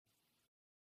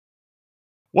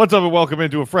What's up and welcome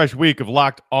into a fresh week of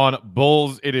Locked On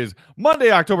Bulls. It is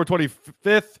Monday, October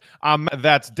 25th.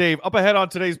 That's Dave. Up ahead on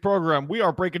today's program, we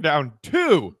are breaking down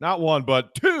not one,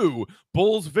 but two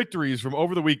Bulls victories from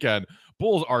over the weekend.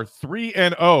 Bulls are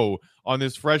 3-0 on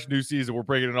this fresh new season. We're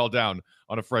breaking it all down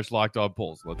on a fresh Locked On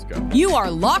Bulls. Let's go. You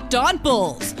are Locked On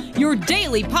Bulls, your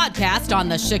daily podcast on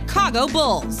the Chicago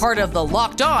Bulls, part of the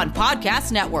Locked On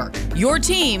Podcast Network, your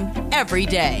team every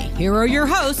day. Here are your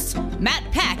hosts, Matt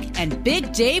Peck and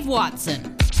Big Dave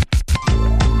Watson.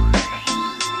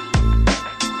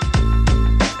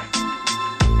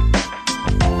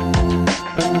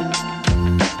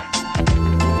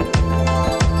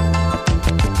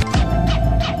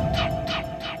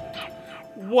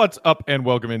 What's up and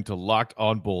welcome into Locked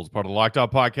On Bulls, part of the Locked On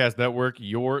Podcast Network,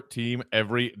 your team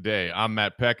every day. I'm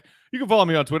Matt Peck. You can follow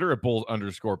me on Twitter at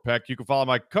Bulls_Peck. You can follow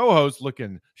my co-host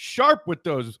looking sharp with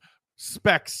those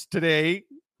specs today,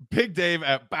 Big Dave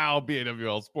at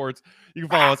BAWL Sports. You can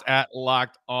follow us at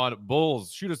Locked On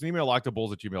Bulls. Shoot us an email,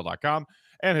 lockedonbulls@gmail.com,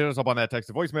 and hit us up on that text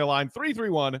to voicemail line,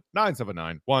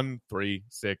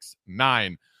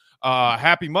 331-979-1369.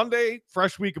 Happy Monday,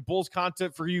 fresh week of Bulls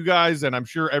content for you guys, and I'm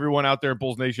sure everyone out there in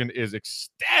Bulls Nation is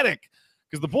ecstatic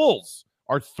because the Bulls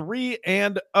are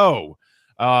 3-0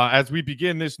 as we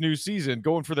begin this new season,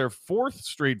 going for their fourth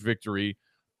straight victory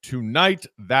tonight.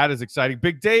 That is exciting.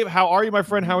 Big Dave, how are you, my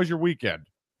friend? How was your weekend?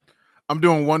 I'm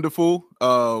doing wonderful.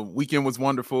 Weekend was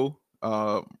wonderful.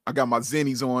 I got my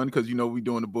Zennies on because, you know, we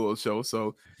doing the Bulls show,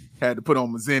 so had to put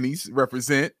on my Zennies,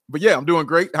 represent. But, yeah, I'm doing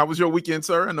great. How was your weekend,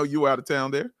 sir? I know you were out of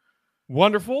town there.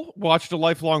 Wonderful. Watched a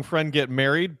lifelong friend get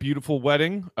married. Beautiful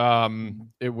wedding.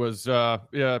 It was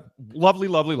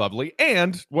lovely.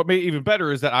 And what made it even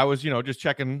better is that I was, just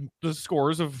checking the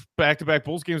scores of back-to-back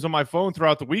Bulls games on my phone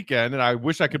throughout the weekend, and I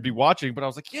wish I could be watching, but I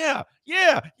was like, yeah.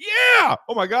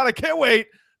 Oh my God, I can't wait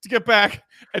to get back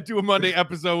and do a Monday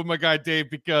episode with my guy Dave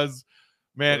because,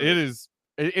 man,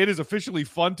 it is officially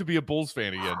fun to be a Bulls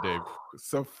fan again, Dave.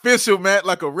 It's official, Matt,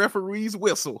 like a referee's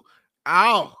whistle.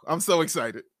 Ow, I'm so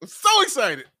excited.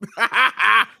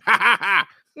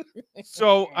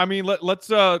 So, I mean,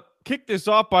 let's kick this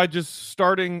off by just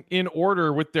starting in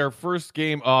order with their first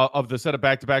game of the set of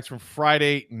back-to-backs from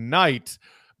Friday night.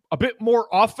 A bit more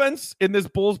offense in this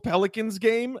Bulls-Pelicans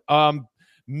game.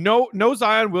 No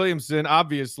Zion Williamson,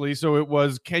 obviously. So it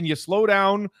was, can you slow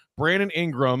down Brandon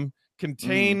Ingram,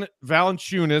 contain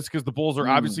Valanciunas, because the Bulls are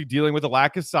obviously dealing with a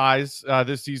lack of size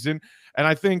this season. And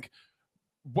I think,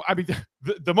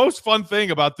 the most fun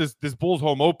thing about this Bulls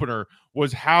home opener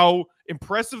was how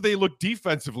impressive they looked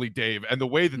defensively, Dave, and the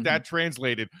way that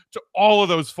translated to all of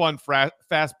those fun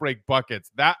fast break buckets.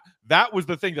 That was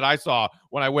the thing that I saw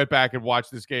when I went back and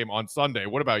watched this game on Sunday.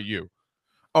 What about you?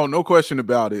 Oh, no question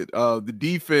about it. The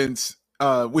defense,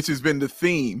 which has been the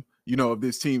theme, of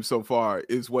this team so far,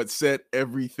 is what set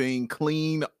everything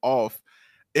clean off.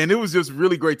 And it was just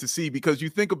really great to see because you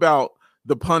think about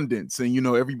the pundits and,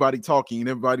 everybody talking and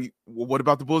everybody, well, what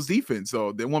about the Bulls defense?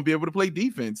 So they won't be able to play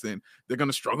defense and they're going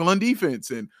to struggle on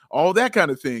defense and all that kind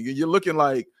of thing. And you're looking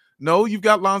like, no, you've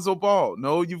got Lonzo Ball.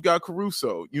 No, you've got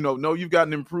Caruso. No, you've got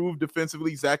an improved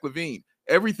defensively Zach LaVine.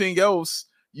 Everything else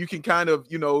you can kind of,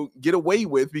 get away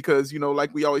with because,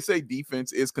 like we always say,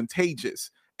 defense is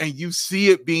contagious. And you see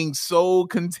it being so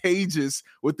contagious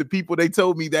with the people they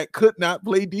told me that could not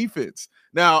play defense.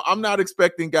 Now, I'm not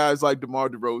expecting guys like DeMar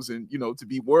DeRozan, to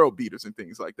be world beaters and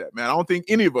things like that, man. I don't think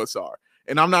any of us are.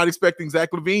 And I'm not expecting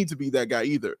Zach LaVine to be that guy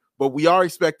either. But we are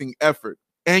expecting effort.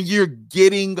 And you're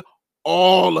getting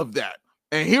all of that.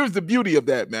 And here's the beauty of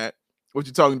that, Matt, what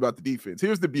you're talking about the defense.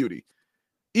 Here's the beauty.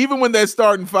 Even when that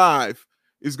starting five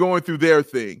is going through their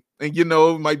thing, and,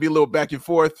 it might be a little back and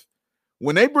forth,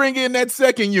 when they bring in that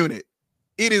second unit,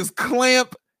 it is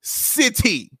Clamp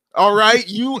City. All right.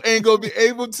 You ain't going to be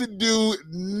able to do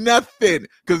nothing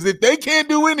because if they can't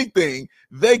do anything,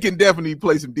 they can definitely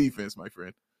play some defense, my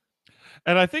friend.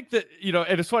 And I think that,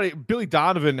 and it's funny, Billy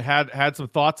Donovan had some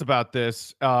thoughts about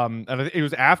this. And I think it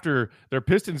was after their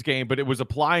Pistons game, but it was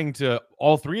applying to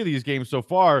all three of these games so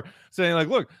far, saying like,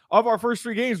 look, of our first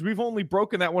three games, we've only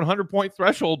broken that 100-point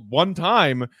threshold one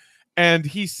time. And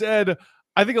he said,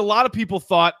 I think a lot of people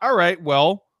thought, all right,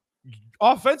 well,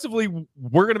 offensively,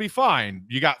 we're going to be fine.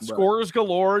 You got scorers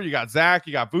galore. You got Zach,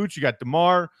 you got Vooch, you got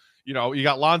DeMar, you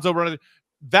got Lonzo running.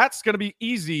 That's going to be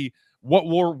easy.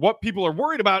 What people are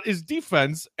worried about is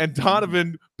defense. And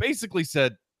Donovan basically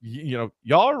said, y'all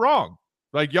are wrong.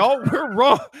 Like, we're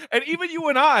wrong. And even you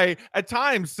and I at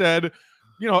times said,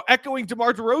 echoing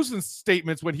DeMar DeRozan's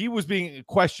statements when he was being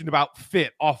questioned about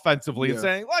fit offensively and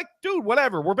saying, like, dude,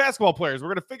 whatever, we're basketball players. We're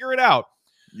going to figure it out.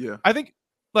 Yeah. I think,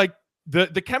 like,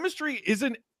 the chemistry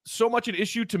isn't so much an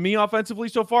issue to me offensively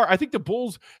so far. I think the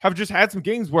Bulls have just had some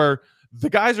games where the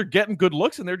guys are getting good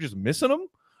looks and they're just missing them.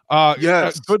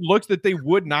 Yes. Good looks that they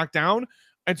would knock down.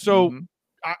 And so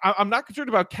I'm not concerned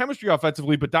about chemistry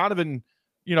offensively, but Donovan,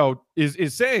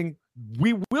 is saying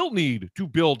we will need to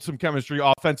build some chemistry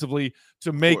offensively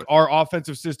to make our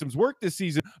offensive systems work this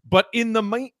season. But in the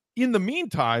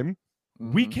meantime,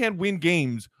 we can win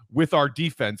games with our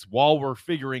defense while we're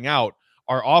figuring out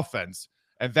our offense.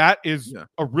 And that is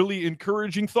a really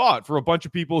encouraging thought for a bunch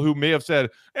of people who may have said,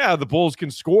 yeah, the Bulls can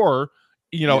score,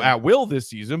 at will this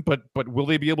season, but will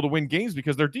they be able to win games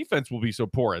because their defense will be so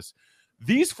porous?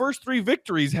 These first 3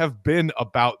 victories have been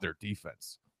about their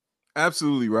defense.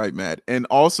 Absolutely right, Matt. And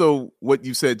also what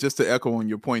you said, just to echo on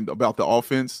your point about the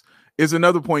offense, is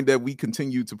another point that we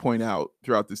continue to point out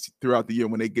throughout the year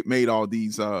when they made all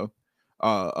these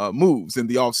moves in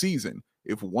the offseason.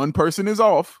 If one person is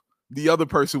off, the other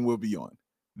person will be on.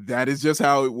 That is just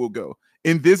how it will go.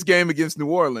 In this game against New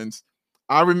Orleans,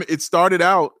 I remember it started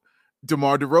out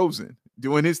DeMar DeRozan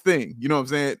doing his thing. You know what I'm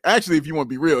saying? Actually, if you want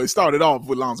to be real, it started off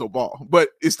with Lonzo Ball, but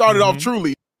it started off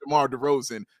truly DeMar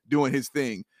DeRozan doing his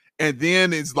thing. And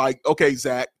then it's like, okay,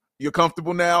 Zach, you're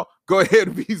comfortable now? Go ahead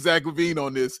and be Zach LaVine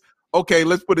on this. Okay,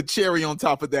 let's put a cherry on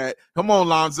top of that. Come on,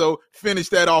 Lonzo, finish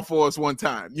that off for us one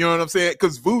time. You know what I'm saying?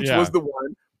 Because Vooch was the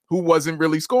one who wasn't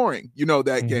really scoring,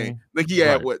 that game. Like he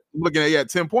had he had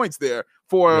 10 points there,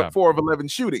 4 of 11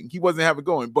 shooting. He wasn't having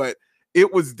going, but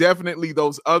it was definitely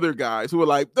those other guys who were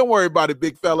like, don't worry about it,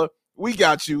 big fella. We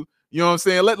got you. You know what I'm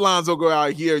saying? Let Lonzo go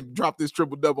out here and drop this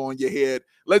triple-double on your head.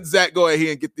 Let Zach go ahead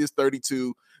and get this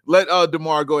 32. Let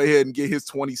DeMar go ahead and get his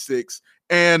 26.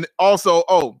 And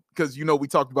also, because we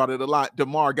talked about it a lot,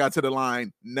 DeMar got to the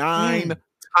line 9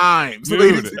 times.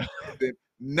 Dude.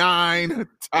 9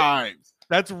 times.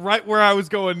 That's right where I was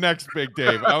going next, Big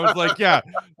Dave. I was like, yeah,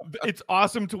 it's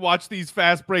awesome to watch these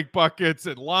fast break buckets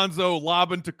and Lonzo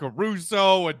lobbing to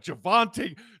Caruso and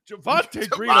Javonte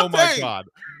Green. Oh, my God.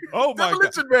 Oh, my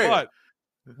God.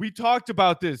 But we talked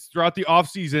about this throughout the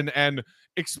offseason and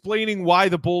explaining why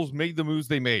the Bulls made the moves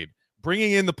they made,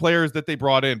 bringing in the players that they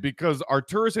brought in, because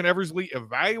Arturas and Eversley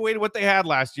evaluated what they had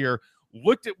last year,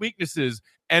 looked at weaknesses,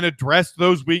 and addressed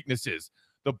those weaknesses.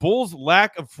 The Bulls'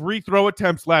 lack of free throw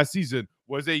attempts last season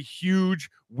was a huge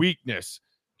weakness.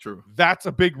 True. That's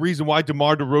a big reason why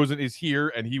DeMar DeRozan is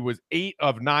here, and he was 8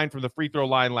 of 9 from the free throw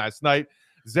line last night.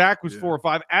 Zach was 4 of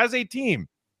 5. As a team,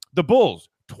 the Bulls,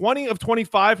 20 of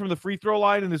 25 from the free throw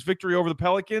line in this victory over the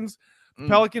Pelicans.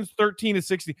 Pelicans 13 of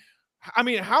 60. I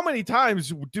mean, how many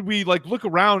times did we look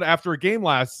around after a game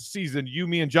last season, you,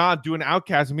 me, and John doing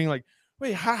Outcast and being like,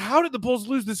 wait, how did the Bulls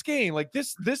lose this game? Like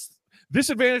this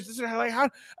advantage, how?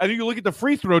 And then you look at the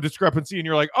free throw discrepancy and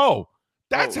you're like, oh,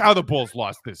 that's how the Bulls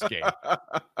lost this game.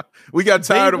 We got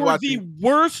tired of watching the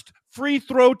worst free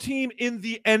throw team in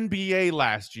the NBA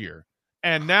last year.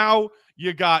 And now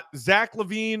you got Zach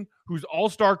LaVine, whose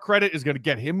all-star credit is going to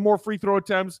get him more free throw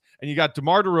attempts. And you got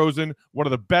DeMar DeRozan, one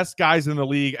of the best guys in the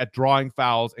league at drawing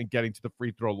fouls and getting to the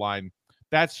free throw line.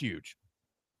 That's huge.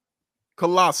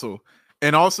 Colossal.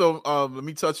 And also, let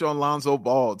me touch on Lonzo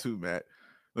Ball too, Matt.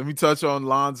 Let me touch on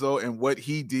Lonzo and what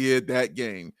he did that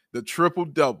game. The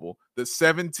triple-double, the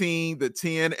 17, the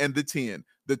 10, and the 10.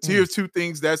 Here's 2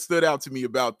 things that stood out to me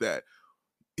about that.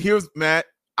 Here's, Matt,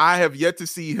 I have yet to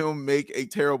see him make a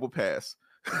terrible pass.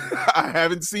 I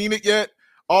haven't seen it yet.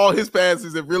 All his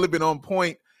passes have really been on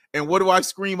point. And what do I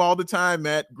scream all the time,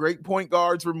 Matt? Great point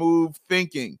guards remove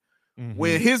thinking.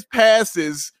 When his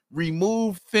passes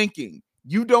remove thinking,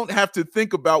 you don't have to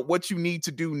think about what you need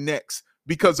to do next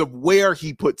because of where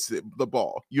he puts the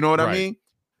ball. You know what I mean?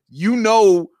 You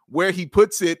know where he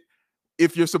puts it,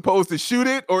 if you're supposed to shoot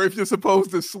it or if you're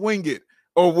supposed to swing it,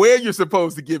 or where you're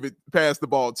supposed to pass the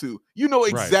ball to. You know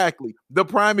exactly. Right. The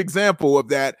prime example of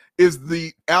that is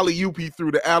the alley-oop he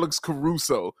threw to Alex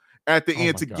Caruso at the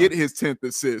end to get his 10th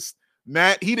assist.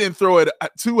 Matt, he didn't throw it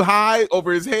too high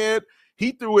over his head.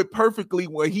 He threw it perfectly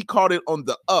where he caught it on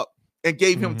the up and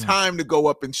gave him time to go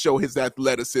up and show his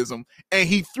athleticism. And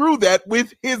he threw that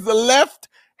with his left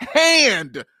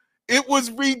hand. It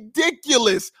was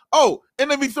ridiculous. Oh, and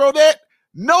let me throw that.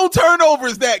 No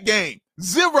turnovers that game.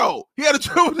 0. He had a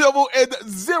triple-double and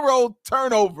 0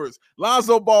 turnovers.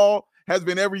 Lonzo Ball has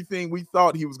been everything we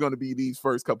thought he was going to be these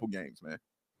first couple games, man.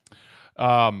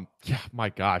 Yeah, my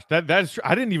gosh. That's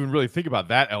I didn't even really think about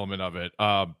that element of it.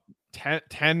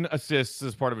 10 assists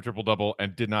as part of a triple-double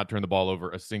and did not turn the ball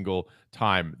over a single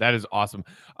time. That is awesome.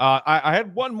 I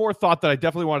had one more thought that I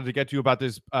definitely wanted to get to about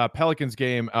this Pelicans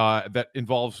game that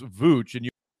involves Vooch, and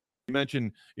you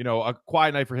mentioned, a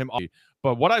quiet night for him.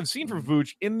 But what I've seen from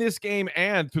Vooch in this game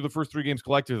and through the first 3 games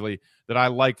collectively that I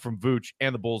like from Vooch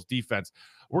and the Bulls defense,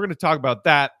 we're going to talk about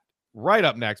that right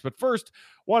up next. But first,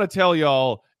 want to tell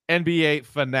y'all, NBA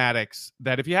fanatics,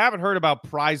 that if you haven't heard about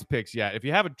Prize Picks yet, if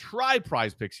you haven't tried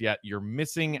Prize Picks yet, you're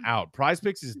missing out. Prize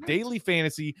Picks is daily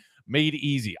fantasy made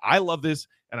easy. I love this,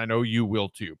 and I know you will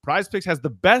too. Prize Picks has the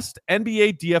best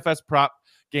NBA DFS prop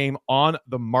game on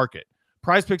the market.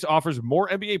 Prize Picks offers more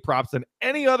NBA props than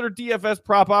any other DFS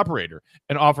prop operator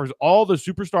and offers all the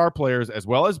superstar players as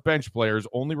well as bench players,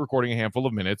 only recording a handful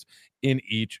of minutes in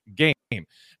each game.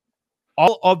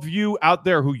 All of you out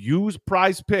there who use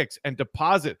Prize Picks and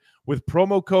deposit with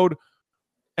promo code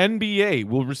NBA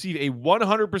will receive a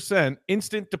 100%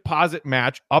 instant deposit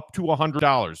match up to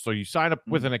 $100. So you sign up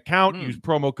with an account, use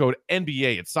promo code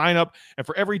NBA at sign up, and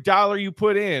for every dollar you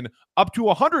put in, up to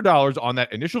 $100 on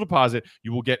that initial deposit,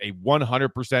 you will get a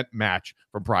 100% match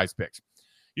from Prize Picks.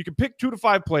 You can pick 2 to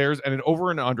 5 players and an over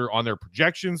and under on their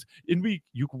projections. In week,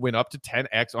 you can win up to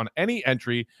 10x on any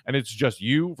entry, and it's just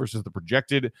you versus the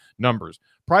projected numbers.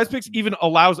 Prize Picks even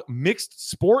allows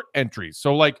mixed sport entries.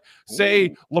 So, like,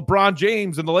 say LeBron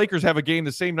James and the Lakers have a game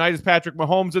the same night as Patrick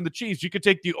Mahomes and the Chiefs. You could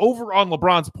take the over on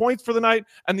LeBron's points for the night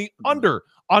and the under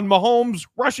on Mahomes'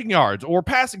 rushing yards or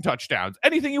passing touchdowns.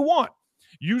 Anything you want.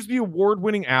 Use the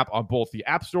award-winning app on both the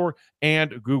App Store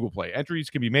and Google Play.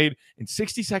 Entries can be made in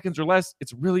 60 seconds or less.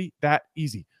 It's really that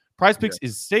easy. Prize Picks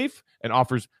is safe and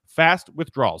offers fast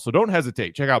withdrawals, so don't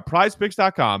hesitate. Check out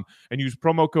prizepicks.com and use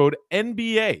promo code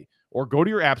NBA, or go to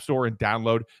your App Store and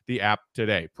download the app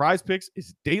today. Prize Picks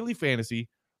is daily fantasy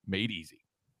made easy.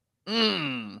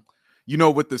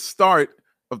 With the start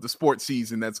of the sports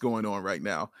season that's going on right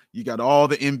now, you got all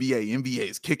the NBA. NBA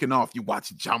is kicking off. You're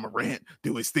watching John Morant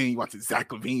do his thing. You're watching Zach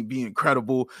LaVine be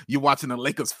incredible. You're watching the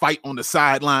Lakers fight on the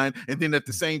sideline. And then at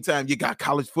the same time, you got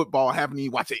college football happening.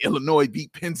 You're watching Illinois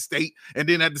beat Penn State. And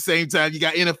then at the same time, you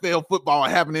got NFL football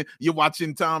happening. You're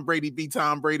watching Tom Brady beat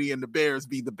Tom Brady and the Bears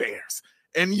be the Bears.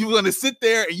 And you're going to sit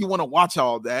there and you want to watch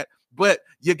all that. But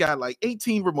you got like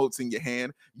 18 remotes in your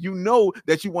hand. You know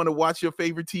that you want to watch your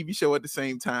favorite TV show at the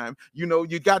same time.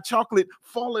 You got chocolate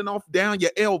falling off down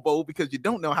your elbow because you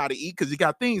don't know how to eat because you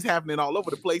got things happening all over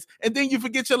the place. And then you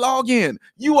forget your login.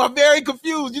 You are very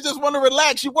confused. You just want to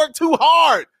relax. You work too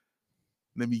hard.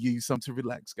 Let me give you something to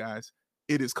relax, guys.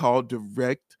 It is called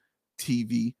Direct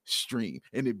TV Stream,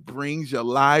 and it brings your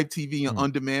live TV and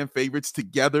on-demand favorites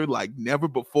together like never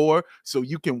before, so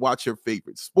you can watch your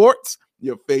favorite sports,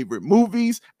 your favorite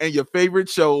movies, and your favorite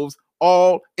shows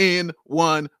all in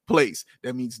one place.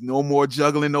 That means no more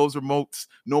juggling those remotes,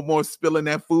 no more spilling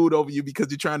that food over you because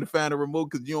you're trying to find a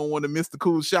remote because you don't want to miss the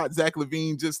cool shot Zach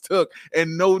LaVine just took,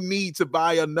 and no need to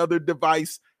buy another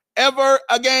device ever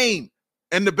again.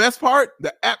 And the best part,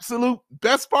 the absolute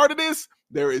best part of this,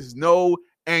 there is no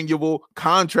annual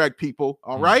contract, people.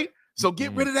 All right. So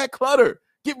get rid of that clutter,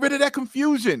 get rid of that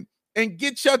confusion, and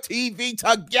get your TV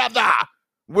together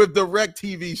with Direct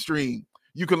TV Stream.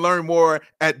 You can learn more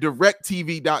at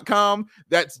directtv.com.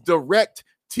 That's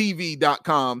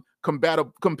directtv.com.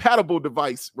 Compatible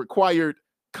device required.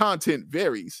 Content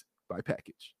varies by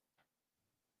package.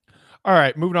 All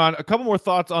right, moving on. A couple more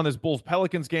thoughts on this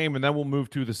Bulls-Pelicans game, and then we'll move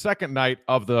to the second night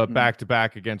of the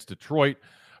back-to-back against Detroit,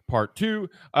 part 2.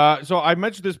 So I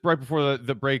mentioned this right before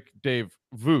the break, Dave.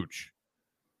 Vooch,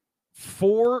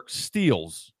 4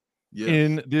 steals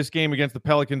in this game against the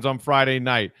Pelicans on Friday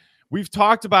night. We've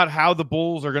talked about how the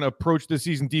Bulls are going to approach this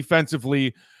season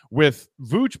defensively with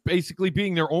Vooch basically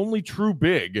being their only true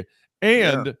big,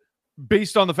 and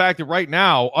based on the fact that right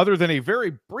now, other than a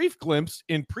very brief glimpse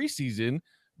in preseason,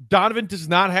 Donovan does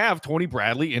not have Tony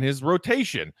Bradley in his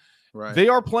rotation. Right. They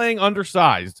are playing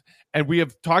undersized, and we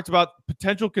have talked about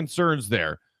potential concerns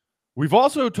there. We've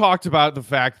also talked about the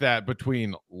fact that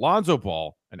between Lonzo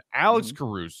Ball and Alex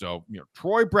Caruso,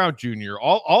 Troy Brown Jr.,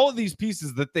 all of these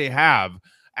pieces that they have,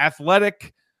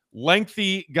 athletic,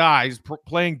 lengthy guys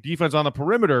playing defense on the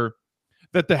perimeter,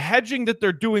 that the hedging that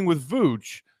they're doing with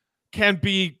Vooch can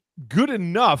be good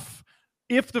enough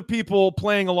if the people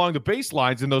playing along the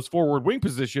baselines in those forward wing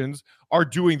positions are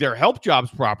doing their help jobs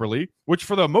properly, which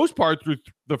for the most part through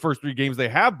the first 3 games they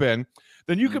have been,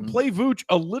 then you can play Vooch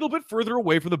a little bit further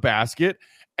away from the basket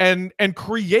and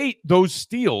create those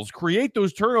steals, create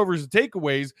those turnovers and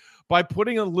takeaways by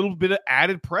putting a little bit of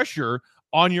added pressure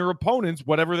on your opponents,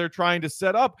 whatever they're trying to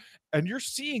set up. And you're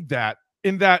seeing that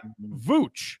in that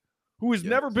Vooch, who has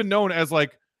never been known as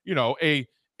like,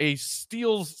 a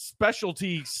steals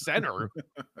specialty center.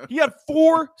 He had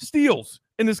 4 steals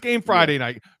in this game Friday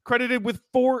night, credited with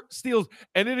 4 steals.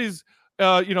 And it is,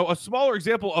 a smaller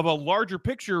example of a larger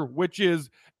picture, which is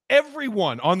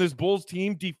everyone on this Bulls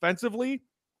team defensively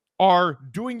are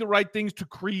doing the right things to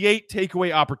create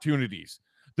takeaway opportunities.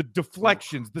 The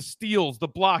deflections, the steals, the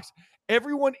blocks,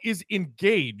 everyone is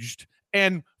engaged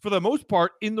and for the most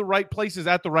part in the right places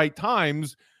at the right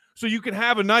times. So you can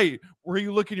have a night where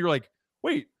you look and you're like,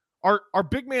 wait, our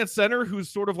big man center, who's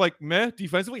sort of like meh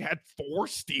defensively, had 4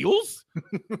 steals,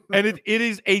 and it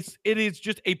is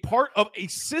just a part of a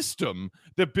system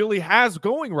that Billy has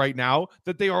going right now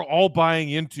that they are all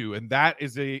buying into, and that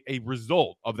is a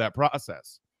result of that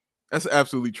process. That's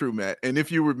absolutely true, Matt. And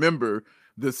if you remember,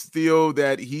 the steal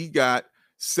that he got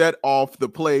set off the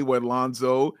play where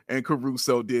Lonzo and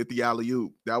Caruso did the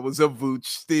alley-oop. That was a Vooch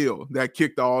steal that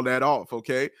kicked all that off.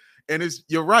 Okay, and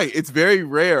you're right. It's very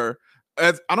rare.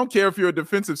 I don't care if you're a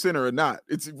defensive center or not.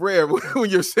 It's rare when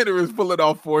your center is pulling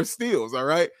off 4 steals, all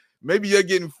right? Maybe you're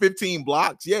getting 15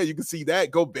 blocks. Yeah, you can see that,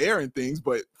 go bare and things,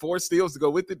 but 4 steals to go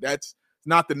with it, that's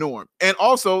not the norm. And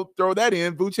also, throw that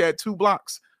in, Vooch had 2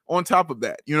 blocks on top of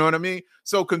that. You know what I mean?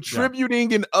 So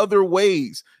contributing in other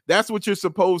ways, that's what you're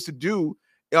supposed to do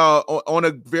on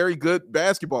a very good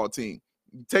basketball team.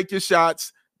 You take your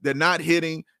shots. They're not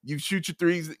hitting. You shoot your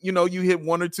threes. You know, you hit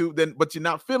 1 or 2, but you're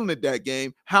not feeling it that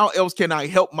game. How else can I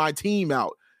help my team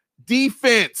out?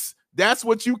 Defense. That's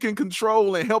what you can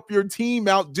control and help your team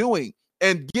out doing.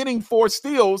 And getting 4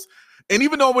 steals. And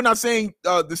even though we're not saying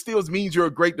the steals means you're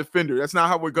a great defender, that's not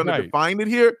how we're going to define it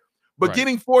here. But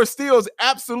getting 4 steals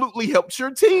absolutely helps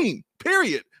your team,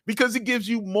 period, because it gives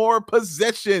you more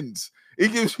possessions.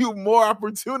 It gives you more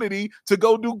opportunity to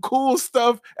go do cool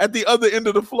stuff at the other end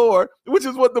of the floor, which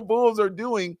is what the Bulls are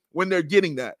doing when they're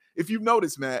getting that. If you've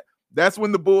noticed, Matt, that's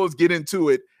when the Bulls get into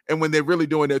it, and when they're really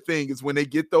doing their thing is when they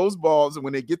get those balls and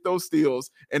when they get those steals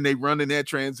and they run in that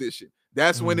transition.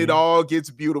 That's when it all gets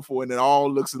beautiful and it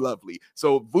all looks lovely.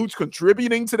 So Vooch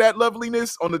contributing to that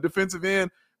loveliness on the defensive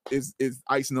end is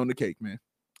icing on the cake, man.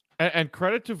 And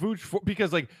credit to Vooch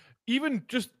because like even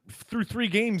just through 3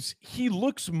 games, he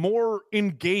looks more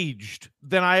engaged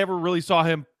than I ever really saw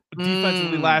him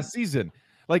defensively last season.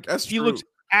 Like he looks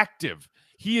active.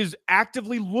 He is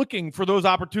actively looking for those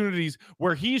opportunities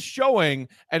where he's showing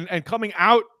and coming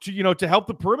out to, to help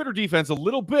the perimeter defense a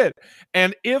little bit.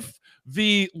 And if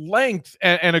the length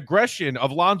and aggression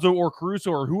of Lonzo or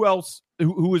Caruso or who else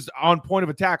who is on point of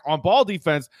attack on ball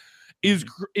defense is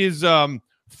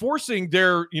forcing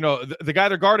their, the guy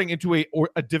they're guarding into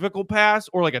a difficult pass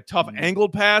or like a tough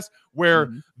angled pass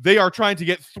where they are trying to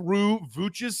get through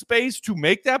Vooch's space to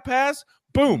make that pass,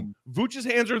 boom, Vooch's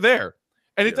hands are there.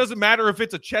 And it doesn't matter if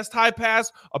it's a chest-high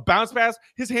pass, a bounce pass.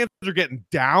 His hands are getting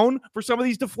down for some of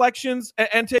these deflections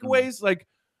and takeaways.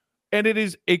 And it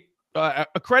is a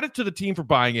credit to the team for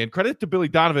buying in, credit to Billy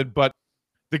Donovan. But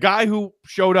the guy who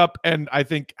showed up and I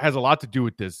think has a lot to do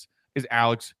with this is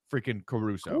Alex freaking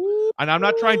Caruso. Ooh. And I'm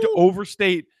not trying to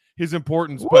overstate his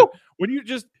importance, but when you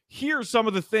just hear some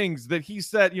of the things that he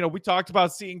said, we talked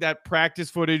about seeing that practice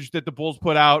footage that the Bulls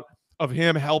put out of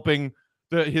him helping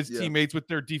his teammates with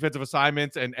their defensive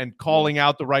assignments and calling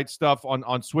out the right stuff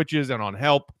on switches and on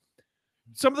help.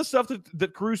 Some of the stuff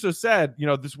that Caruso said,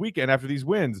 this weekend after these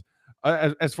wins,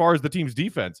 as far as the team's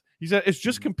defense, he said, it's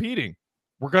just competing.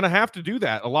 We're going to have to do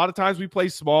that. A lot of times we play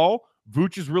small.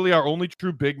 Vooch is really our only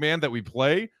true big man that we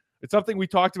play. It's something we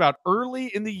talked about early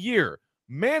in the year.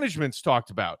 Management's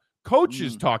talked about.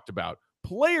 Coaches talked about.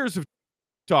 Players have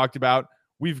talked about.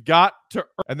 We've got to,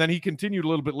 and then he continued a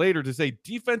little bit later to say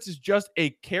defense is just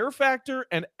a care factor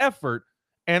and effort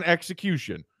and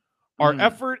execution. Our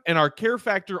effort and our care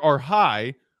factor are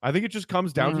high. I think it just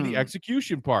comes down to the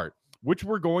execution part, which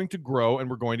we're going to grow and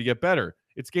we're going to get better.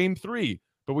 It's game 3,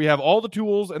 but we have all the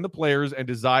tools and the players and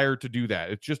desire to do that.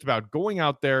 It's just about going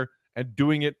out there and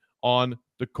doing it on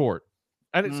the court.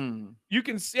 And it's you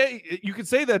can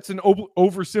say that's an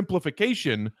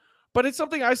oversimplification, but it's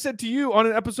something I said to you on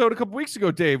an episode a couple weeks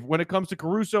ago, Dave, when it comes to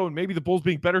Caruso and maybe the Bulls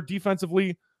being better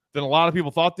defensively than a lot of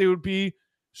people thought they would be.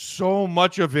 So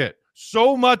much of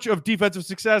defensive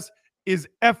success is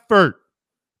effort.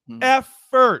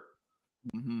 Effort.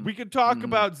 We could talk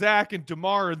about Zach and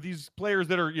DeMar and these players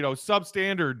that are,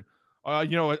 substandard,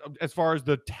 as far as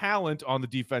the talent on the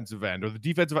defensive end or the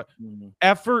defensive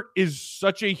effort is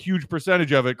such a huge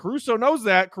percentage of it. Caruso knows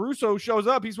that. Caruso shows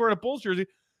up. He's wearing a Bulls jersey.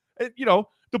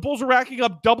 The Bulls are racking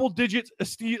up double digits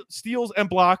steals and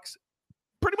blocks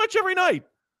pretty much every night.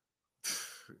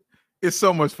 It's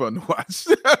so much fun to watch.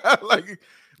 Like,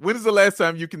 when is the last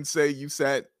time you can say you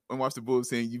sat and watched the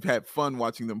Bulls and you've had fun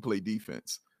watching them play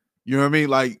defense? You know what I mean?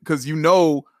 Like, because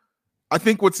I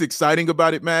think what's exciting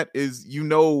about it, Matt, is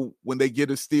when they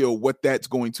get a steal, what that's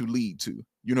going to lead to.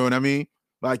 You know what I mean?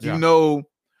 Like, you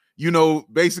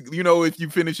basically, if you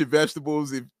finish your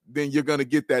vegetables, then you're gonna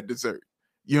get that dessert.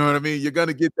 You know what I mean? You're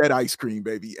gonna get that ice cream,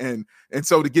 baby. And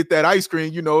so to get that ice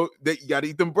cream, that you gotta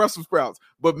eat them Brussels sprouts.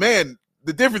 But man,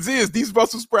 the difference is these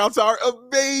Brussels sprouts are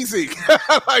amazing.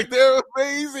 Like they're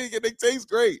amazing and they taste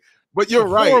great. But you're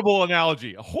right. A horrible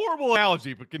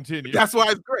analogy, but continue. That's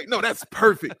why it's great. No, that's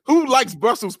perfect. Who likes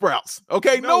Brussels sprouts?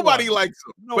 Okay, nobody likes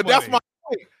them. Nobody. But that's my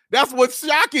point. That's what's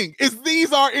shocking is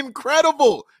these are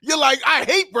incredible. You're like, I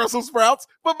hate Brussels sprouts,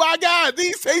 but my God,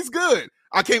 these taste good.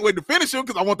 I can't wait to finish them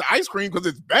because I want the ice cream because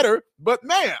it's better. But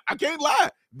man, I can't lie.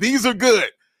 These are good.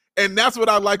 And that's what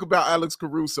I like about Alex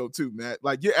Caruso too, Matt.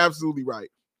 Like, you're absolutely right.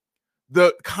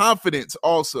 The confidence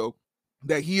also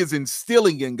that he is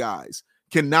instilling in guys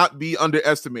cannot be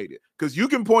underestimated. Because you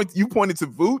pointed to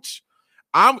Vooch.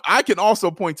 I can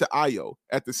also point to Ayo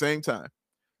at the same time.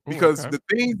 Because the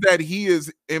things that he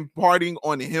is imparting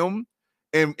on him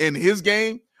and in his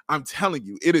game, I'm telling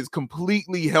you, it is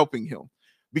completely helping him.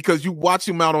 Because you watch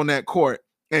him out on that court,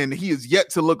 and he is yet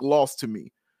to look lost to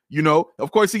me.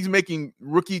 Of course, he's making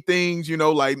rookie things,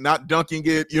 like not dunking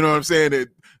it, you know what I'm saying? And,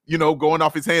 going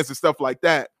off his hands and stuff like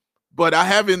that. But I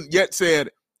haven't yet said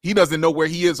he doesn't know where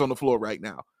he is on the floor right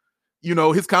now.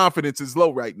 His confidence is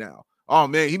low right now. Oh,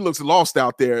 man, he looks lost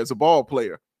out there as a ball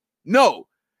player. No,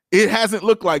 it hasn't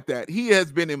looked like that. He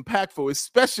has been impactful,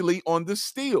 especially on the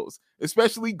steals,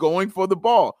 especially going for the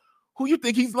ball. Who you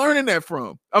think he's learning that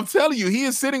from? I'm telling you, he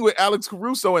is sitting with Alex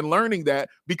Caruso and learning that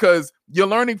because you're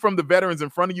learning from the veterans in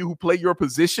front of you who play your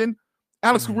position.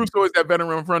 Alex Caruso is that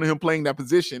veteran in front of him playing that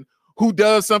position who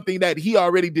does something that he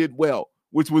already did well,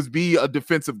 which was be a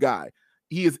defensive guy.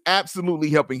 He is absolutely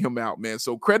helping him out, man.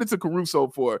 So credit to Caruso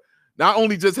for not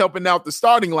only just helping out the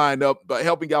starting lineup, but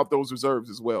helping out those reserves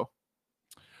as well.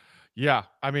 Yeah,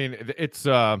 I mean, it's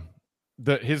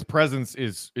his presence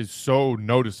is so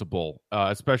noticeable,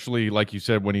 especially like you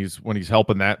said when he's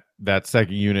helping that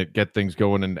second unit get things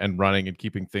going and running and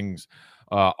keeping things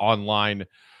online.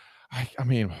 I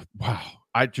mean, wow!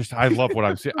 I love what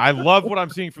I'm seeing. I love what I'm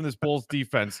seeing from this Bulls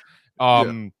defense.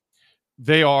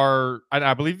 They are, and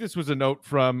I believe this was a note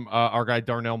from our guy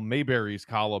Darnell Mayberry's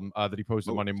column that he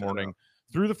posted Monday morning.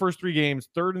 Through the first 3 games,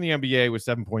 third in the NBA with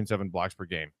 7.7 blocks per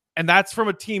game. And that's from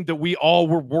a team that we all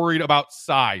were worried about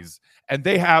size. And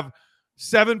they have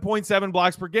 7.7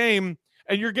 blocks per game.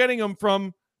 And you're getting them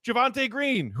from Javonte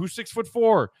Green, who's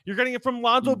 6'4". You're getting it from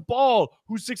Lonzo Ball,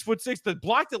 who's 6'6". The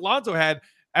block that Lonzo had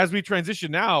as we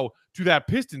transition now to that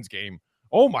Pistons game.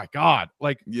 Oh my God.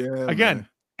 Again,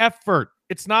 effort.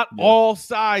 It's not all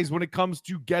size when it comes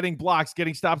to getting blocks,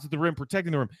 getting stops at the rim,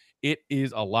 protecting the rim. It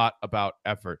is a lot about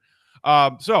effort.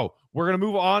 So we're going to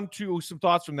move on to some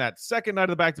thoughts from that second night of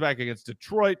the back-to-back against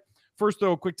Detroit. First,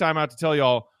 though, a quick timeout to tell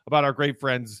y'all about our great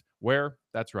friends where?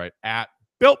 That's right, at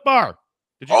Built Bar.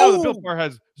 Did you know that Built Bar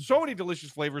has so many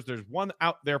delicious flavors? There's one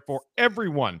out there for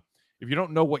everyone. If you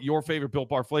don't know what your favorite Built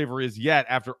Bar flavor is yet,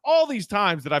 after all these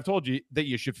times that I've told you that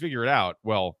you should figure it out,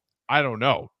 well, I don't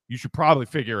know. You should probably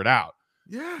figure it out.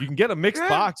 Yeah. You can get a mixed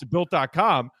box at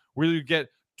Built.com where you get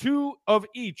 2 of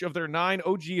each of their 9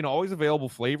 OG and always available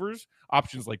flavors.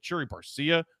 Options like cherry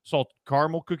barcia, salted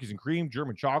caramel, cookies and cream,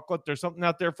 German chocolate. There's something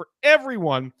out there for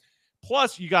everyone.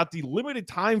 Plus, you got the limited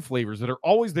time flavors that are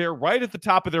always there right at the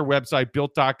top of their website,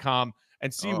 Built.com,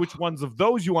 and see which ones of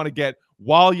those you want to get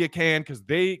while you can because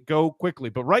they go quickly.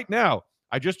 But right now,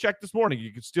 I just checked this morning.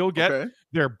 You can still get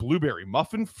their blueberry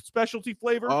muffin specialty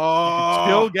flavor. You can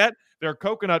still get their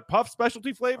coconut puff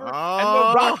specialty flavor and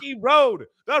the Rocky Road.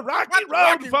 The Rocky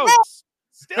Road, folks.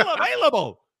 Still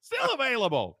available. Still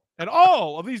available. And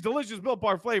all of these delicious Built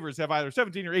Bar flavors have either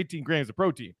 17 or 18 grams of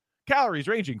protein. Calories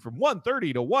ranging from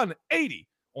 130 to 180.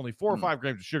 Only 4 or 5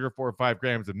 grams of sugar, 4 or 5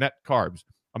 grams of net carbs.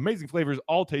 Amazing flavors,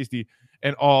 all tasty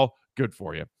and all good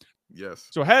for you. Yes.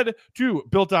 So head to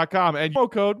Built.com and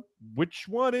promo code, which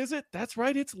one is it? That's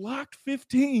right. It's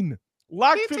Locked15.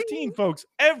 Locked15, folks.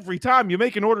 Every time you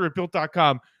make an order at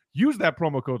Built.com, use that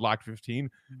promo code Locked15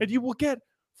 and you will get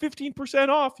 15%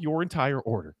 off your entire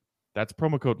order. That's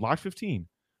promo code Locked15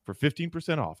 for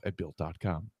 15% off at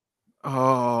Built.com.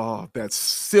 Oh, that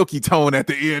silky tone at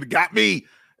the end got me.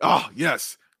 Oh,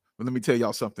 yes. But let me tell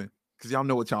y'all something because y'all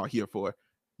know what y'all here for.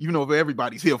 You know what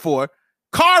everybody's here for.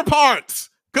 Car parts.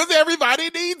 Because everybody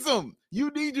needs them. You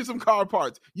need you some car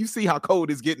parts. You see how cold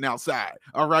it's getting outside.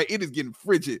 All right. It is getting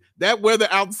frigid. That weather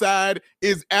outside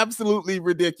is absolutely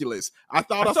ridiculous. I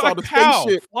thought I saw the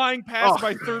spaceship flying past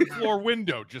my third floor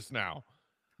window just now.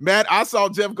 Matt, I saw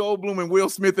Jeff Goldblum and Will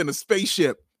Smith in a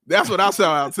spaceship. That's what I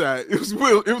saw outside. It was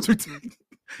ridiculous.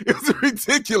 It was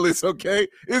ridiculous. Okay.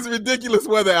 It's ridiculous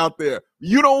weather out there.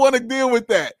 You don't want to deal with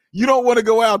that. You don't want to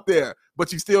go out there,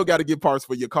 but you still got to get parts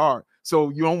for your car. So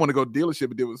you don't want to go dealership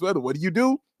and deal with weather. What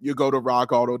do? You go to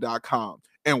rockauto.com.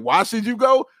 And why should you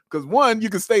go? Because one, you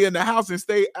can stay in the house and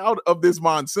stay out of this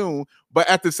monsoon, but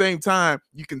at the same time,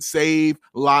 you can save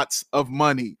lots of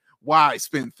money. Why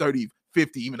spend 30,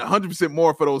 50, even 100%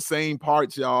 more for those same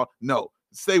parts, y'all? No,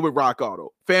 stay with Rock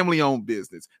Auto. Family-owned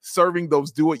business, serving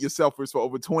those do-it-yourselfers for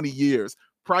over 20 years.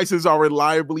 Prices are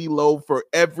reliably low for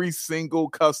every single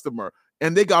customer.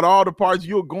 And they got all the parts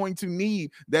you're going to need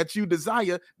that you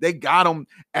desire. They got them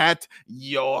at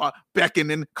your beckon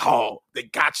and call. They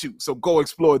got you. So go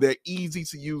explore their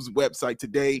easy-to-use website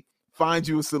today. Find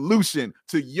you a solution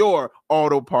to your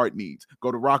auto part needs.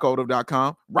 Go to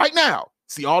rockauto.com right now.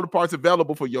 See all the parts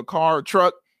available for your car or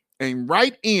truck. And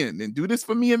write in, and do this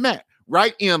for me and Matt,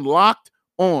 write in Locked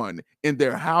On in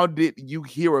their How Did You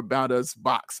Hear About Us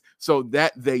box so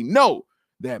that they know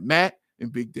that Matt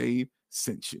and Big Dave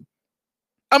sent you.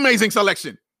 Amazing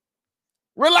selection,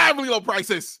 reliably low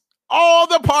prices, all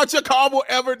the parts your car will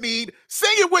ever need. Sing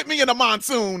it with me in the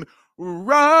monsoon.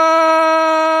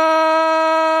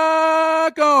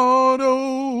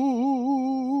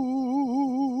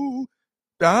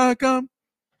 RockAuto.com.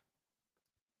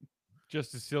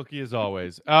 Just as silky as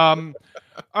always. All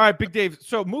right, Big Dave.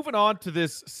 So moving on to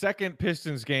this second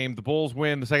Pistons game, the Bulls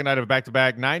win the second night of a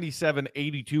back-to-back.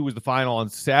 97-82 was the final on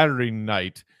Saturday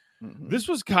night. Mm-hmm. This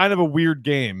was kind of a weird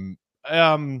game.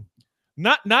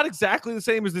 Not exactly the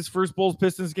same as this first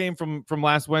Bulls-Pistons game from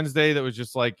last Wednesday that was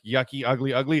just like yucky,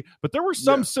 ugly. But there were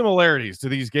some similarities to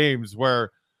these games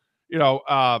where,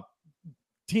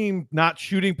 team not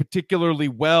shooting particularly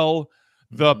well.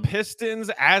 The Pistons,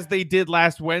 as they did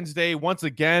last Wednesday, once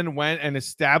again went and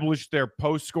established their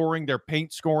post scoring, their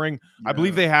paint scoring. Yeah. I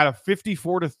believe they had a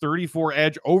 54-34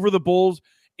 edge over the Bulls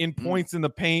in points in the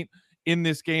paint in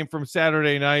this game from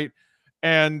Saturday night.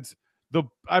 And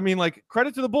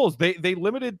credit to the Bulls. They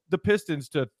limited the Pistons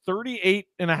to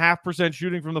 38.5%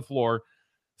 shooting from the floor,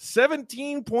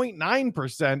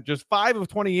 17.9%, just 5 of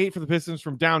 28 for the Pistons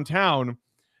from downtown.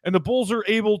 And the Bulls are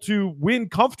able to win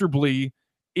comfortably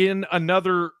in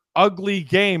another ugly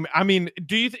game. I mean,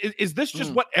 is this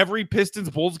just what every Pistons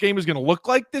Bulls game is going to look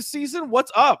like this season?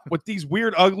 What's up with these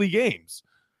weird, ugly games?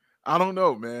 I don't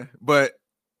know, man, but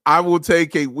I will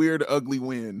take a weird, ugly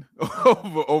win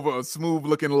over a smooth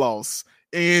looking loss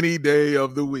any day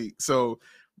of the week. So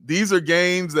these are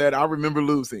games that I remember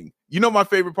losing. My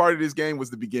favorite part of this game was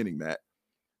the beginning, Matt.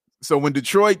 So when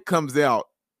Detroit comes out,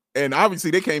 and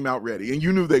obviously they came out ready, and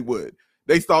you knew they would.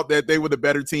 They thought that they were the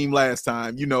better team last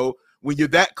time. When you're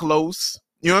that close,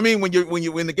 you know what I mean? When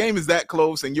the game is that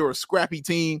close and you're a scrappy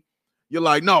team, you're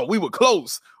like, no, we were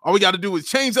close. All we got to do is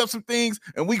change up some things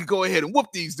and we could go ahead and whoop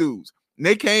these dudes. And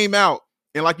they came out,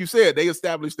 and like you said, they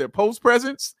established their post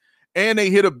presence and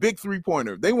they hit a big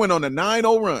 3-pointer. They went on a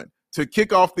 9-0 run to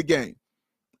kick off the game.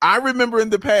 I remember in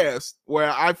the past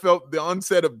where I felt the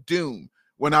onset of doom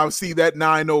when I would see that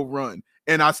 9-0 run.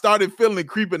 And I started feeling it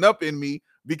creeping up in me.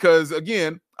 Because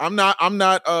again, I'm not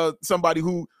somebody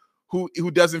who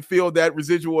doesn't feel that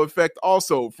residual effect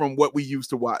also from what we used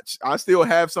to watch. I still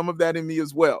have some of that in me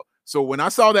as well. So when I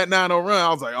saw that 9-0 run, I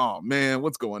was like, oh man,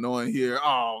 what's going on here?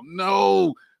 Oh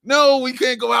no, we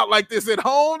can't go out like this at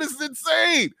home. This is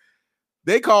insane.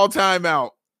 They call timeout.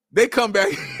 They come back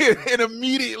and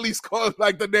immediately score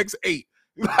like the next 8.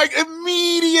 Like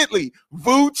immediately.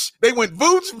 Vooch. They went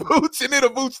Vooch, and then a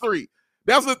Vooch 3.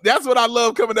 That's what I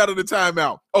love coming out of the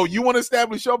timeout. Oh, you want to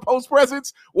establish your post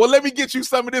presence? Well, let me get you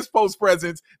some of this post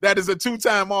presence that is a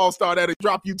 2-time All-Star that'll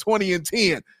drop you 20 and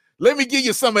 10. Let me give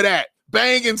you some of that.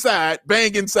 Bang inside,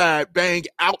 bang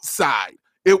outside.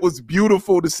 It was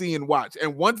beautiful to see and watch.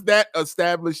 And once that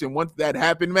established and once that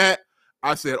happened, Matt,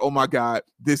 I said, oh my God,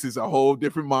 this is a whole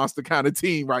different monster kind of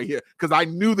team right here. Because I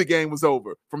knew the game was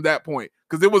over from that point.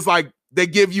 Because it was like they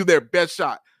give you their best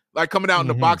shot. Like coming out in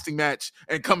the boxing match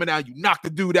and coming out, you knock the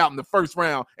dude out in the first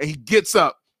round and he gets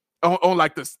up on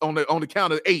the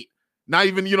count of 8. Not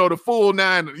even, the full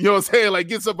 9, you know what I'm saying? Like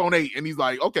gets up on 8 and he's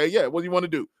like, okay, yeah, what do you want to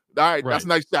do? All right, that's a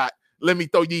nice shot. Let me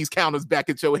throw these counters back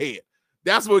at your head.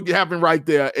 That's what happened right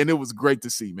there. And it was great to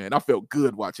see, man. I felt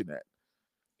good watching that.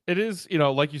 It is,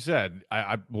 like you said,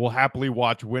 I will happily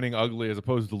watch winning ugly as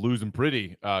opposed to losing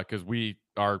pretty because we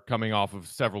are coming off of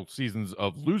several seasons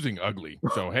of losing ugly.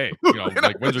 So, hey,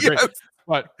 like wins are great.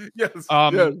 But, yes.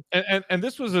 And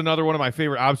this was another one of my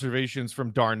favorite observations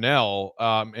from Darnell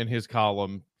in his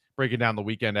column breaking down the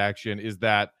weekend action is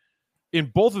that in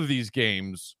both of these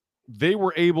games, they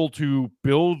were able to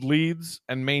build leads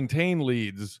and maintain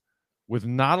leads with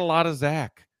not a lot of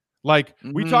Zach. Like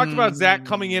we talked about Zach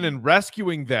coming in and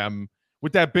rescuing them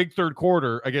with that big third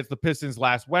quarter against the Pistons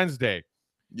last Wednesday.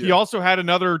 Yeah. He also had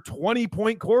another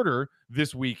 20-point quarter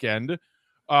this weekend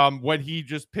when he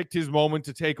just picked his moment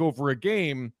to take over a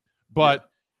game. But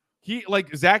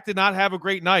Zach did not have a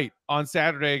great night on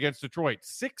Saturday against Detroit.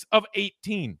 6 of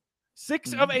 18.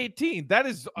 6 of 18. That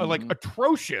is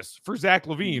atrocious for Zach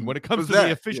LaVine when it comes to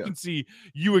the efficiency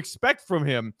you expect from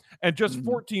him, and just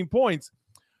 14 points.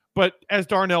 But as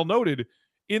Darnell noted,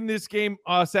 in this game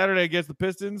Saturday against the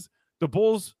Pistons, the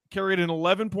Bulls carried an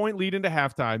 11-point lead into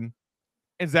halftime,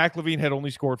 and Zach LaVine had only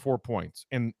scored 4 points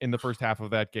in the first half of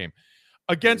that game.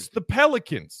 Against the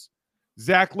Pelicans,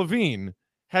 Zach LaVine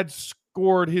had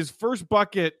scored his first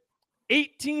bucket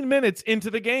 18 minutes into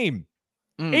the game.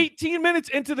 18 minutes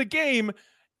into the game,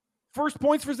 first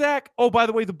points for Zach. Oh, by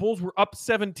the way, the Bulls were up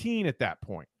 17 at that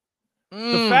point.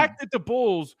 The fact that the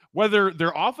Bulls, whether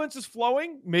their offense is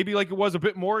flowing, maybe like it was a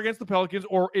bit more against the Pelicans,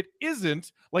 or it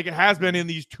isn't like it has been in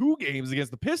these 2 games against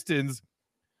the Pistons,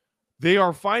 they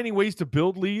are finding ways to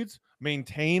build leads,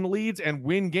 maintain leads, and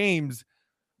win games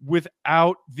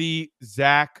without the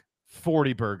Zach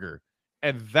 40 burger.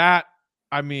 And that,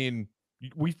 I mean,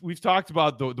 we've talked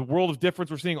about the world of difference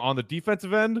we're seeing on the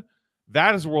defensive end.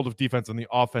 That is a world of defense on the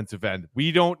offensive end.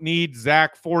 We don't need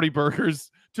Zach 40 burgers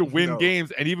to win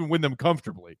games and even win them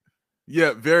comfortably.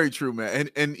 Yeah, very true, man.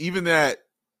 And even that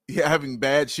having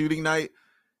bad shooting night,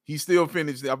 he still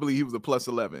finished. I believe he was a plus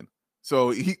 11.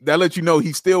 So that lets you know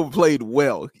he still played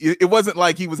well. It wasn't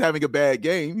like he was having a bad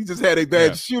game. He just had a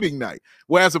bad shooting night.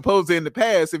 Whereas opposed to in the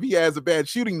past, if he has a bad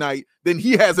shooting night, then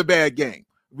he has a bad game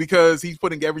because he's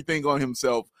putting everything on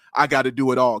himself. I got to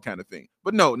do it all kind of thing.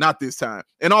 But no, not this time.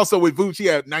 And also with Vooch, he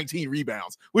had 19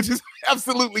 rebounds, which is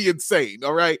absolutely insane.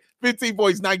 All right. 15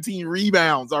 points, 19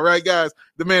 rebounds. All right, guys.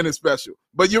 The man is special.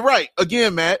 But you're right.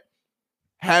 Again, Matt,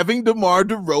 having DeMar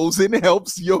DeRozan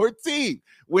helps your team.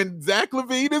 When Zach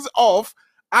LaVine is off,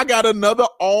 I got another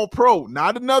all-pro,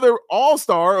 not another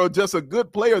all-star or just a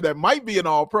good player that might be an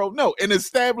all-pro. No, an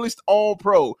established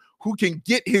all-pro who can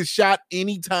get his shot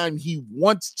anytime he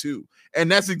wants to.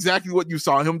 And that's exactly what you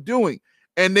saw him doing.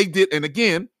 And they did, and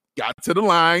again, got to the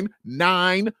line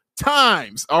 9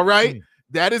 times. All right.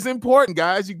 That is important,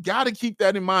 guys. You got to keep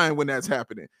that in mind when that's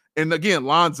happening. And again,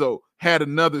 Lonzo had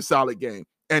another solid game.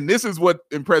 And this is what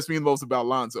impressed me the most about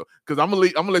Lonzo, because I'm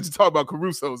gonna let you talk about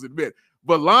Caruso's in a bit.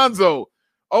 But Lonzo,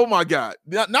 oh my God,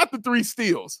 not the 3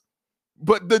 steals,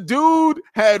 but the dude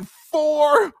had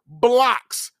 4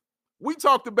 blocks. We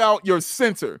talked about your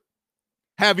center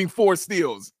having 4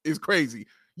 steals is crazy.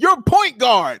 Your point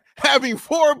guard having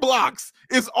 4 blocks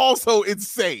is also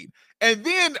insane. And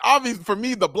then, obviously, for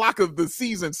me, the block of the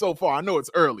season so far, I know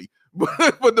it's early,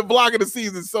 but the block of the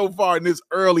season so far in this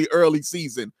early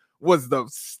season was the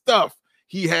stuff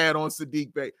he had on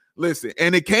Saddiq Bey. Listen,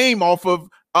 and it came off of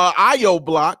Ayo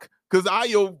block, because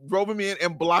Ayo drove him in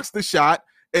and blocks the shot,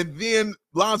 and then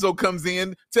Lonzo comes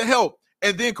in to help.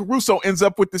 And then Caruso ends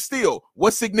up with the steal.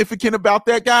 What's significant about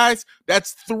that, guys?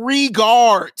 That's 3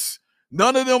 guards.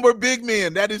 None of them were big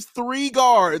men. That is 3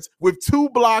 guards with 2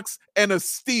 blocks and a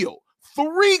steal.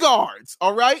 3 guards,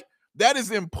 all right? That is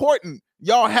important.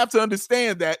 Y'all have to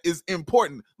understand that is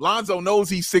important. Lonzo knows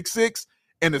he's 6'6",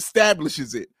 and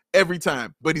establishes it every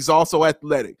time, but he's also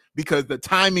athletic because the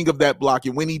timing of that block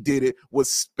and when he did it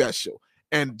was special.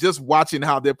 And just watching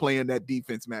how they're playing that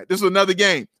defense, Matt. This was another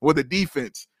game where the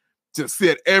defense just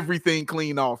set everything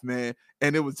clean off, man.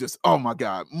 And it was just, oh my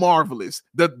God, marvelous.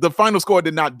 The final score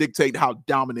did not dictate how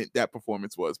dominant that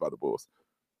performance was by the Bulls.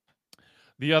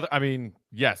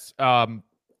 Yes.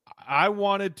 I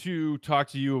wanted to talk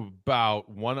to you about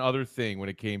one other thing when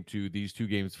it came to these 2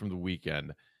 games from the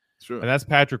weekend. Sure. And that's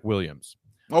Patrick Williams.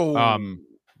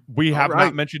 We have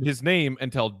not mentioned his name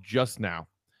until just now.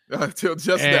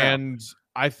 And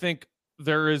I think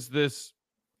there is this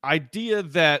idea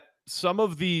that some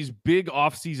of these big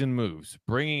offseason moves,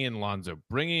 bringing in Lonzo,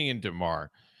 bringing in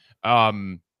DeMar,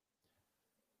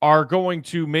 are going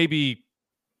to maybe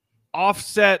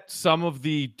offset some of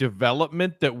the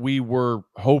development that we were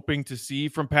hoping to see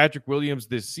from Patrick Williams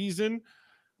this season.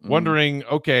 Wondering,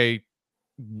 okay,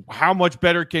 how much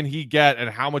better can he get and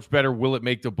how much better will it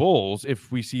make the Bulls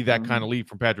if we see that kind of lead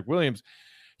from Patrick Williams?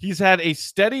 He's had a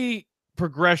steady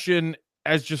progression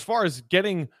as just far as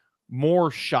getting more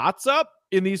shots up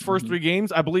in these first 3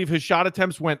 games. I believe his shot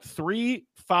attempts went 3,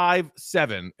 5,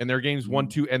 7 in their games 1,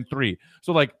 2, and 3.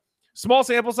 So like small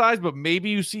sample size, but maybe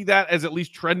you see that as at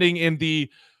least trending in the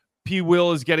P.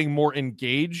 Will is getting more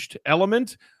engaged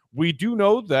element. We do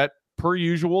know that per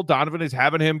usual, Donovan is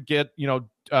having him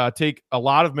take a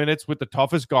lot of minutes with the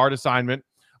toughest guard assignment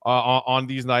on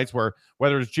these nights, where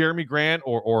whether it's Jeremy Grant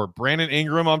or Brandon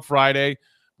Ingram on Friday,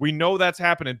 We know that's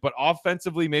happening, but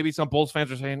offensively, maybe some Bulls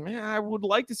fans are saying, man, I would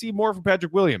like to see more from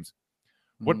Patrick Williams.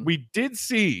 What we did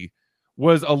see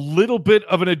was a little bit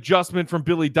of an adjustment from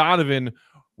Billy Donovan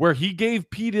where he gave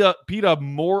Peta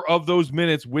more of those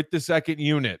minutes with the second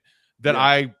unit that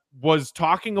I was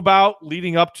talking about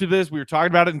leading up to this. We were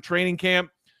talking about it in training camp.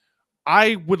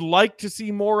 I would like to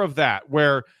see more of that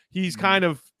where he's kind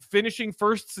of finishing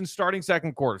firsts and starting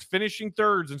second quarters, finishing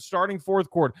thirds and starting fourth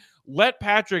quarter. Let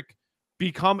Patrick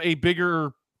become a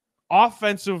bigger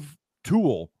offensive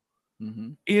tool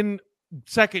in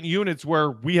second units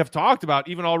where we have talked about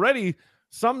even already.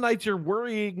 Some nights you're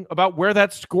worrying about where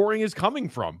that scoring is coming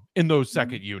from in those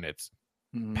second units.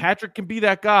 Patrick can be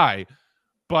that guy,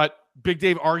 but Big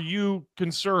Dave, are you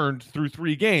concerned through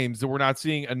 3 games that we're not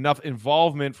seeing enough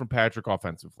involvement from Patrick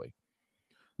offensively?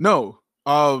 No,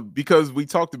 because we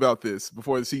talked about this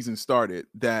before the season started,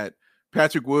 that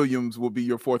Patrick Williams will be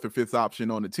your 4th or 5th option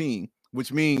on the team,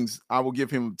 which means I will give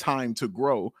him time to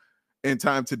grow and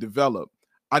time to develop.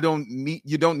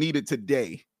 You don't need it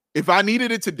today. If I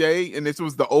needed it today and this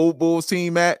was the old Bulls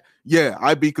team, Matt, yeah,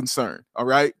 I'd be concerned. All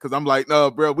right. Because I'm like,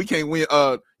 no, bro, we can't win.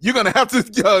 You're going to have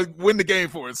to win the game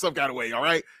for us some kind of way. All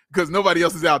right. Because nobody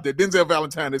else is out there. Denzel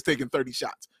Valentine is taking 30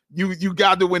 shots. You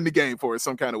got to win the game for us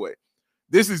some kind of way.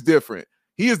 This is different.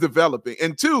 He is developing.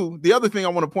 And 2, the other thing I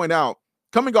want to point out,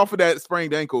 coming off of that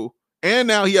sprained ankle, and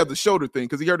now he has the shoulder thing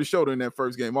because he hurt his shoulder in that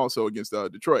first game also against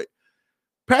Detroit.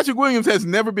 Patrick Williams has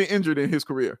never been injured in his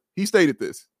career. He stated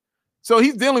this. So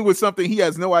he's dealing with something he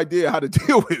has no idea how to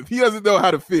deal with. He doesn't know how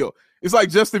to feel. It's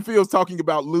like Justin Fields talking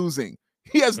about losing.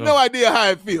 He has no idea how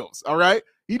it feels, all right?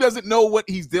 He doesn't know what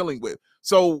he's dealing with.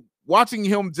 So watching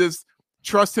him just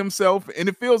trust himself, and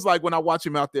it feels like when I watch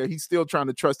him out there, he's still trying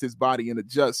to trust his body and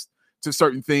adjust to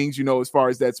certain things, as far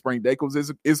as that sprained ankle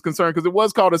is concerned, because it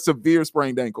was called a severe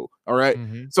sprained ankle, all right?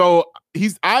 So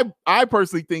I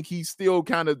personally think he's still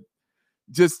kind of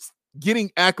just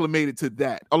getting acclimated to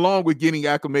that, along with getting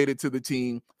acclimated to the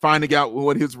team, finding out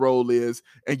what his role is,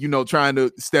 and, trying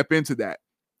to step into that.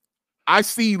 I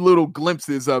see little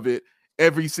glimpses of it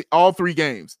all 3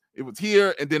 games. It was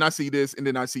here, and then I see this, and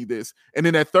then I see this. And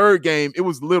then that third game, it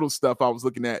was little stuff I was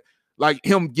looking at, like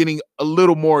him getting a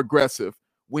little more aggressive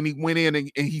when he went in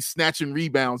and he's snatching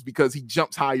rebounds because he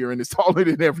jumps higher and is taller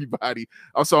than everybody.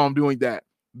 I saw him doing that.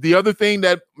 The other thing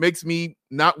that makes me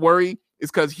not worry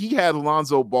is because he had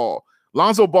Lonzo Ball.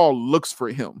 Lonzo Ball looks for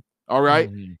him, all right?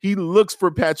 He looks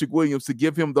for Patrick Williams to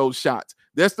give him those shots.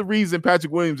 That's the reason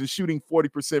Patrick Williams is shooting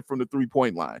 40% from the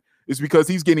three-point line. It's because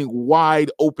he's getting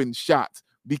wide open shots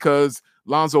because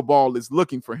Lonzo Ball is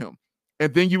looking for him.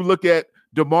 And then you look at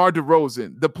DeMar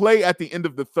DeRozan, the play at the end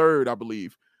of the third, I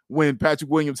believe, when Patrick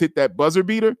Williams hit that buzzer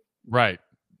beater. Right.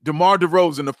 DeMar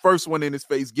DeRozan, the first one in his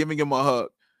face, giving him a hug,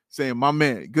 saying, my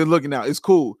man, good looking out. It's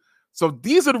cool. So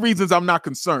these are the reasons I'm not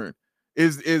concerned.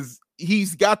 Is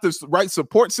he's got the right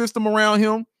support system around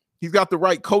him. He's got the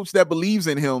right coach that believes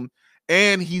in him,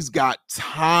 and he's got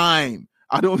time.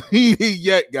 I don't need it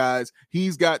yet, guys.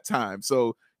 He's got time.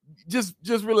 So just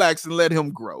relax and let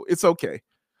him grow. It's okay.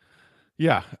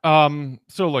 Yeah.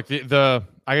 So look,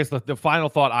 I guess the final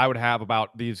thought I would have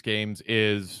about these games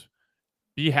is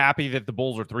be happy that the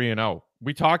Bulls are 3-0.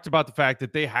 We talked about the fact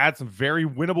that they had some very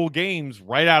winnable games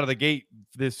right out of the gate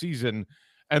this season.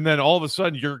 And then all of a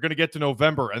sudden you're going to get to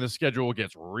November and the schedule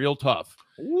gets real tough.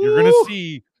 Ooh. You're going to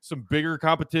see some bigger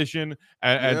competition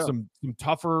and some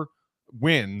tougher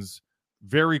wins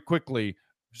very quickly.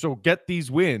 So get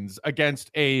these wins against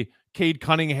a Cade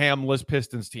Cunningham-less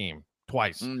Pistons team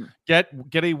twice. Get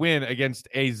a win against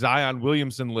a Zion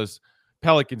Williamson-less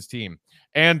Pelicans team.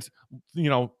 And,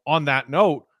 on that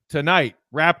note, tonight,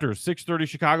 Raptors, 6:30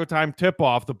 Chicago time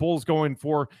tip-off. The Bulls going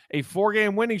for a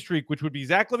 4-game winning streak, which would be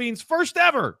Zach LaVine's first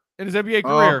ever in his NBA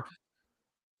career.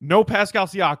 No Pascal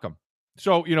Siakam.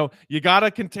 So, you got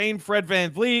to contain Fred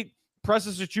VanVleet.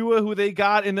 Precious Achiuwa, who they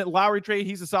got in the Lowry trade,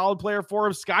 he's a solid player for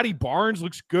him. Scotty Barnes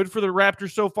looks good for the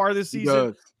Raptors so far this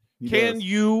season. Can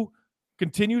you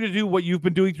continue to do what you've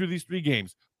been doing through these 3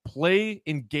 games? Play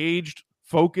engaged,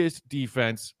 focused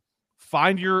defense.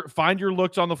 Find your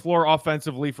looks on the floor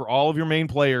offensively for all of your main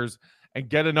players and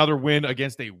get another win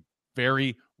against a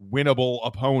very winnable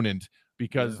opponent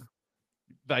because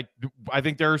I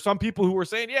think there are some people who are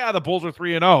saying, the Bulls are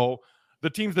 3-0. The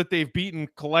teams that they've beaten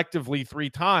collectively 3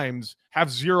 times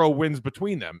have 0 wins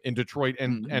between them in Detroit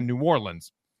and New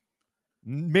Orleans.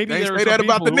 Maybe there are some people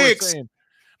about the Knicks.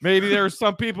 Maybe there are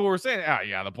some people who are saying,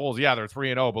 the Bulls, they're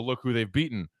 3-0, but look who they've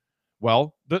beaten.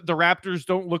 Well, the Raptors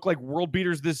don't look like world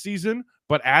beaters this season,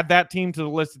 but add that team to the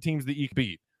list of teams that you can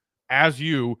beat as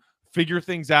you figure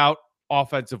things out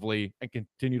offensively and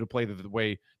continue to play the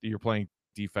way that you're playing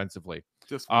defensively.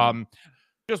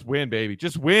 Just win, baby.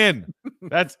 Just win.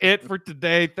 That's it for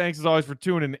today. Thanks as always for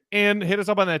tuning in. Hit us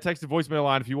up on that text and voicemail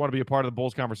line if you want to be a part of the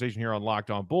Bulls conversation here on Locked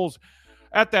On Bulls.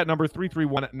 At that number,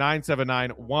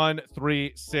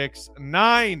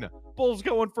 331-979-1369. Bulls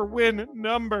going for win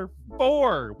number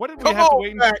 4. What did we have to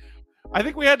wait? I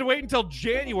think we had to wait until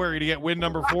January to get win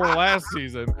number 4 last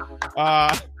season.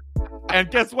 And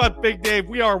guess what, Big Dave?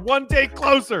 We are one day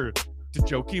closer to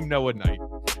Joakim Noah night.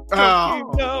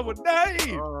 Joakim Noah night.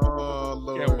 Oh,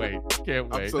 Lord. Can't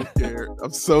wait.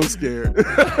 I'm so scared.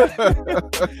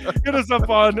 Hit us up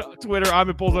on Twitter. I'm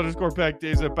at Bulls_Pack.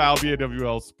 Days at Pal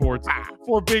BAWL Sports.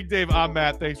 For Big Dave, I'm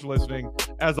Matt. Thanks for listening.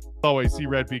 As always, see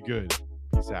red, be good.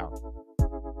 Peace out.